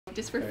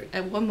Just for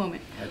one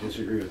moment. I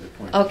disagree with the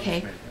point.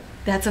 Okay,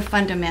 that's a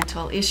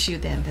fundamental issue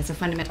then. That's a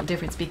fundamental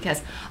difference,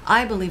 because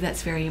I believe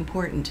that's very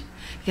important,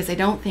 because I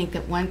don't think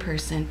that one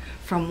person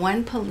from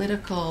one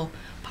political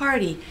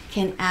party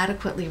can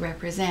adequately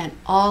represent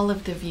all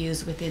of the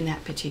views within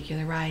that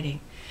particular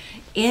riding.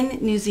 In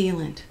New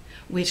Zealand,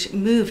 which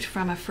moved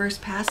from a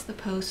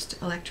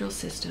first-past-the-post electoral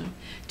system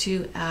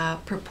to a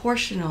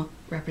proportional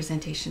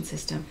representation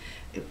system,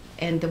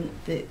 and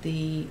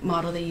the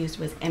model they used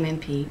was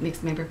MMP,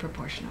 mixed member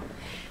proportional.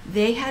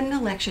 They had an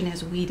election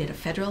as we did, a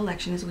federal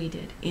election as we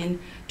did, in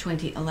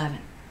 2011.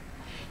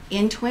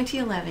 In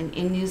 2011,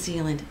 in New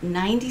Zealand,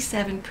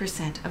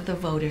 97% of the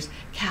voters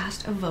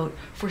cast a vote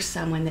for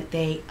someone that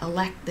they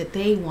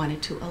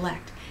wanted to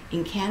elect.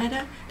 In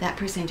Canada, that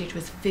percentage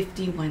was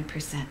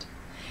 51%.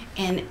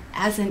 And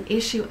as an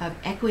issue of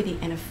equity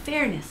and of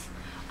fairness,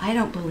 I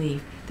don't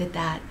believe that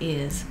that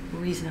is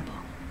reasonable.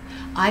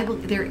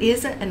 There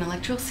is an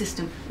electoral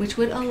system which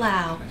would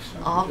allow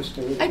all, just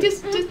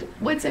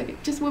one second,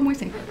 just one more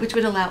thing, which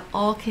would allow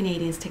all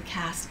Canadians to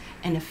cast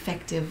an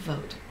effective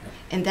vote.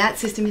 And that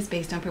system is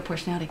based on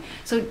proportionality.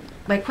 So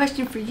my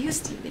question for you,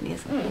 Stephen,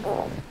 is,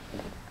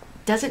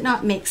 does it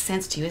not make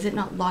sense to you, is it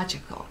not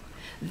logical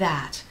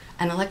that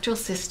an electoral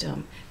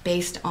system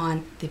based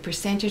on the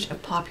percentage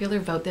of popular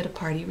vote that a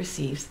party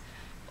receives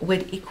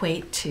would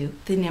equate to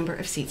the number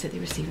of seats that they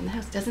receive in the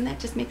House? Doesn't that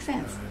just make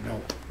sense?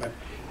 No,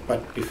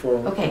 but before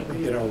we have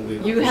the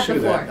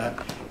floor.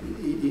 That,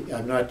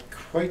 I'm not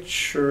quite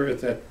sure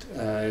that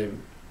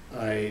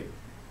I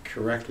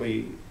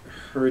correctly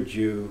heard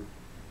you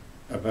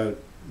about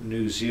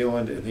New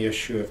Zealand and the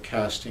issue of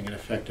casting an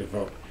effective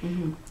vote.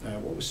 Mm-hmm.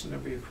 What was the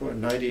number you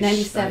quoted?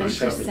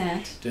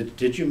 97%.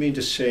 Did you mean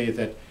to say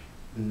that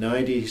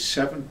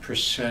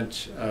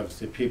 97% of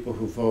the people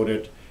who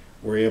voted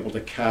were able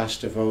to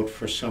cast a vote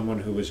for someone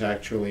who was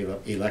actually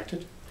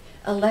elected?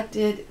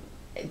 Elected,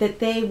 that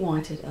they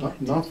wanted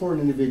elected. Not for an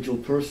individual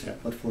person,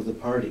 but for the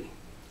party.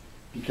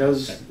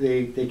 Because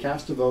they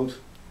cast a vote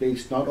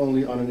based not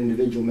only on an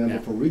individual member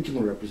for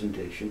regional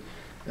representation.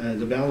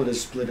 The ballot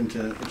is split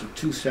into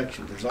two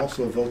sections. There's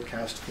also a vote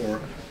cast for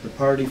the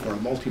party for a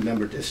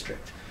multi-member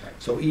district.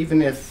 So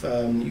even if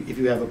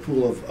you have a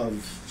pool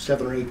of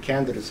 7 or 8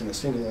 candidates in a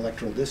single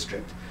electoral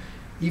district,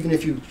 even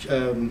if you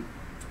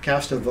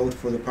cast a vote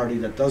for the party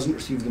that doesn't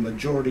receive the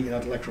majority in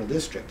that electoral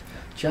district,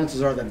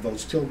 chances are that vote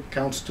still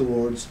counts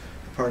towards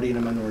the party in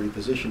a minority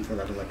position for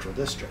that electoral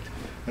district.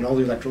 When all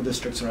the electoral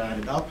districts are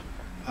added up,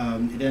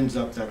 it ends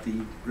up that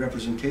the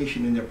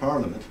representation in their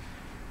parliament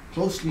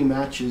closely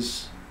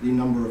matches the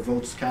number of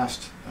votes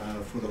cast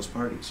for those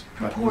parties.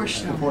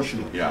 Proportional.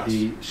 Proportional.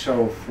 Yes.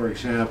 So, for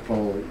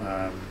example,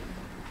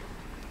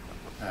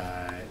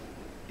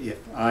 if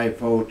I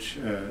vote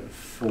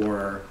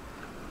for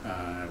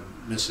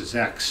Mrs.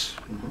 X,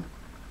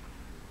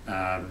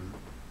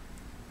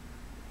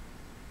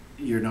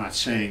 you're not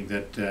saying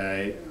that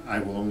I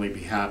will only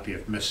be happy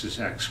if Mrs.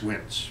 X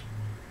wins.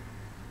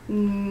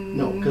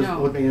 No, because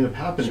what may end up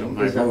happening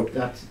is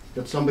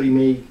that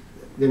somebody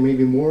there may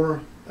be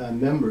more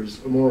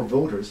members or more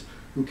voters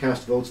who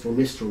cast votes for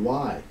Mr.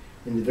 Y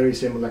in the very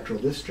same electoral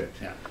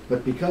district. Yeah.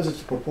 But because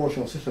it's a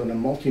proportional system in a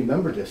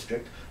multi-member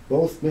district,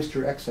 both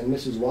Mr. X and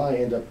Mrs. Y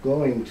end up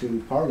going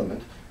to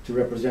Parliament to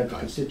represent the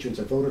constituents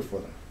that voted for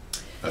them.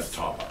 That's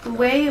top. The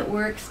way it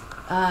works,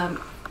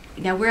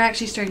 now we're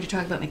actually starting to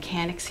talk about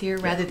mechanics here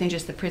rather than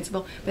just the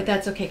principle, but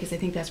that's okay, because I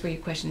think that's where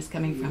your question is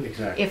coming from.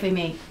 Exactly. If I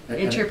may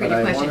interpret but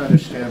your question. I want to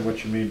understand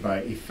what you mean by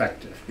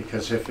effective,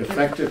 because if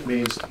effective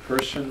means the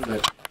person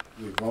that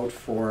we vote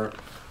for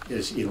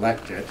is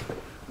elected,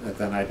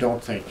 then I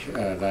don't think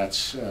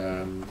that's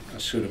a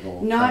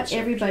suitable Not concept.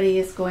 everybody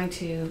is going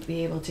to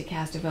be able to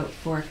cast a vote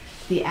for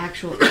the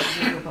actual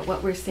individual, but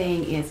what we're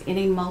saying is in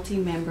a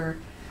multi-member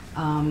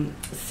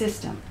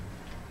system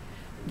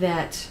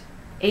that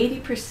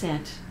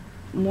 80%,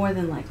 more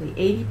than likely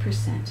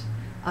 80%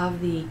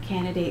 of the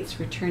candidates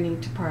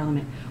returning to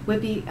Parliament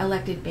would be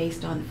elected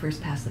based on the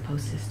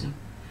first-past-the-post system.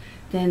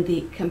 Then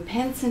the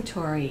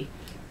compensatory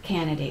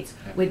candidates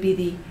would be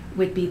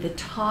the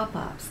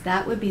top-ups.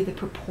 That would be the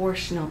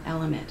proportional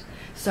element.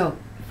 So,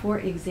 for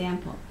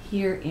example,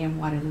 here in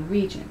Waterloo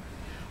Region,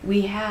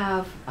 we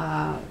have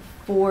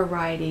 4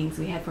 ridings.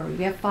 We have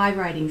 5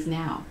 ridings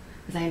now,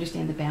 as I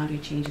understand the boundary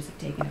changes have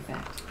taken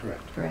effect.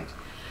 Correct.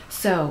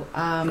 So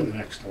for the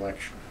next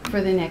election. For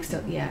the next,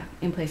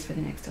 in place for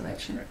the next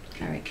election. That's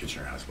correct. All right.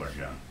 Kitchener-Haslett,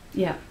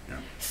 Yeah.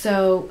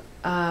 So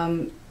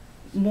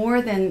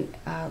more than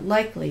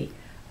likely,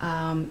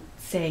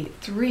 say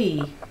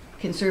 3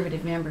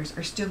 Conservative members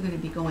are still going to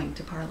be going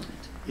to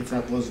Parliament. If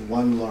that was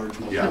one large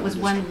multi-member If it was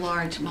district. one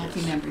large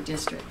multi-member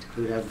district.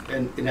 We'd have,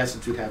 and in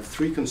essence, we'd have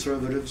 3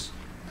 Conservatives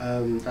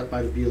that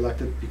might be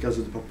elected because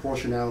of the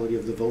proportionality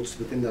of the votes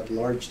within that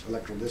large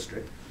electoral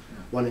district.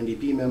 1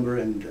 NDP member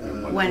and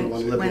one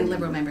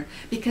Liberal member.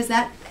 Because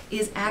that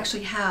is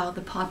actually how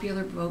the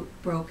popular vote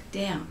broke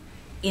down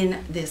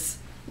in this,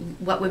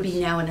 what would be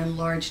now an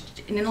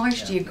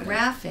enlarged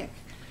geographic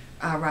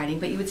riding,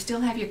 but you would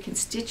still have your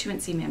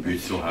constituency members,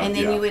 You'd still have, and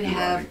then you would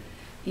have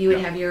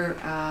have your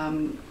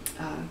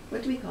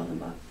what do we call them,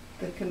 Bob?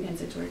 The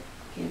compensatory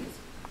candidates.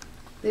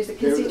 There's a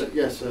There- constituent.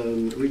 Yes,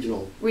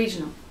 regional.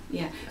 Regional,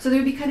 yeah. So there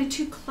would be kind of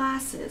two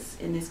classes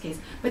in this case,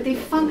 but they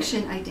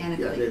function Yeah,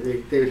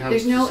 identically. they would have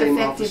There's the no same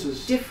effective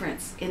offices.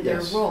 difference in their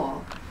Yes.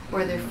 role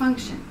or their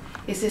function.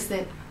 It's just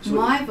that So-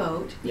 my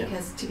vote, Yeah.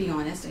 because to be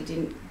honest, I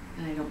didn't,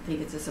 and I don't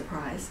think it's a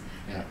surprise,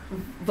 Yeah.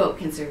 vote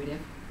Conservative,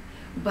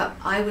 but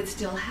I would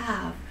still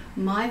have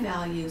my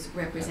values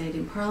represented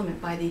in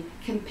Parliament by the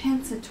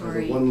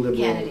compensatory One Liberal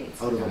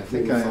candidates. out of Yeah, a I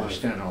think pool I of 5.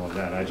 understand all of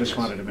that. I just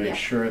wanted to make Yeah.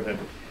 sure that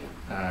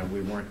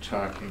we weren't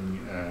talking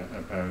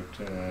about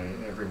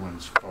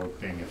everyone's vote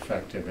being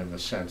effective in the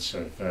sense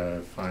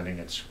of finding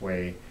its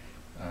way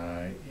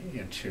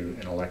into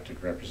an elected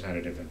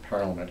representative in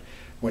Parliament.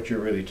 What you're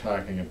really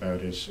talking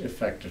about is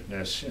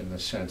effectiveness in the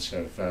sense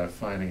of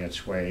finding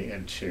its way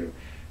into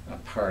a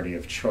party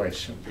of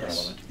choice in Yes.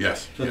 Parliament.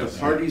 Yes, So the yes.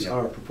 parties Yeah.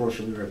 are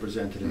proportionally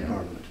represented in Yeah.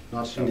 Parliament,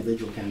 not So-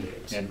 individual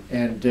candidates.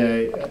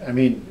 I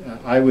mean,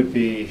 I would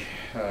be,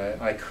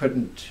 I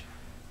couldn't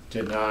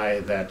deny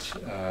that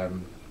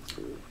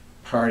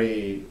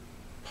party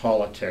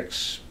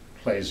politics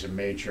plays a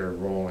major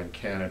role in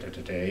Canada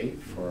today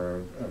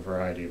for a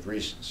variety of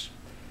reasons.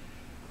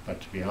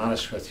 But to be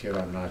honest with you,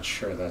 I'm not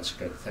sure that's a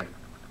good thing.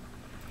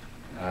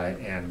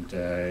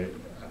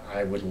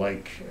 I would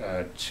like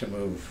to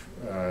move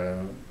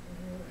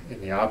in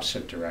the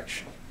opposite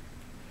direction,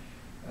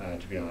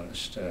 to be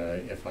honest,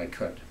 if I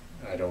could.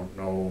 I don't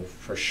know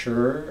for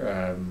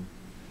sure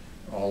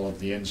all of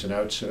the ins and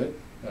outs of it,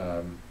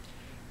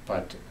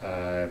 but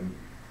I'm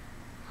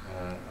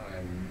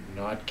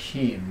not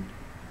keen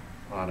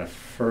on a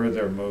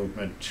further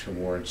movement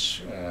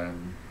towards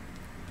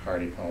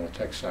party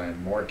politics. I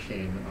am more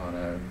keen on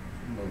a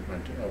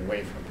movement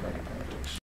away from party politics.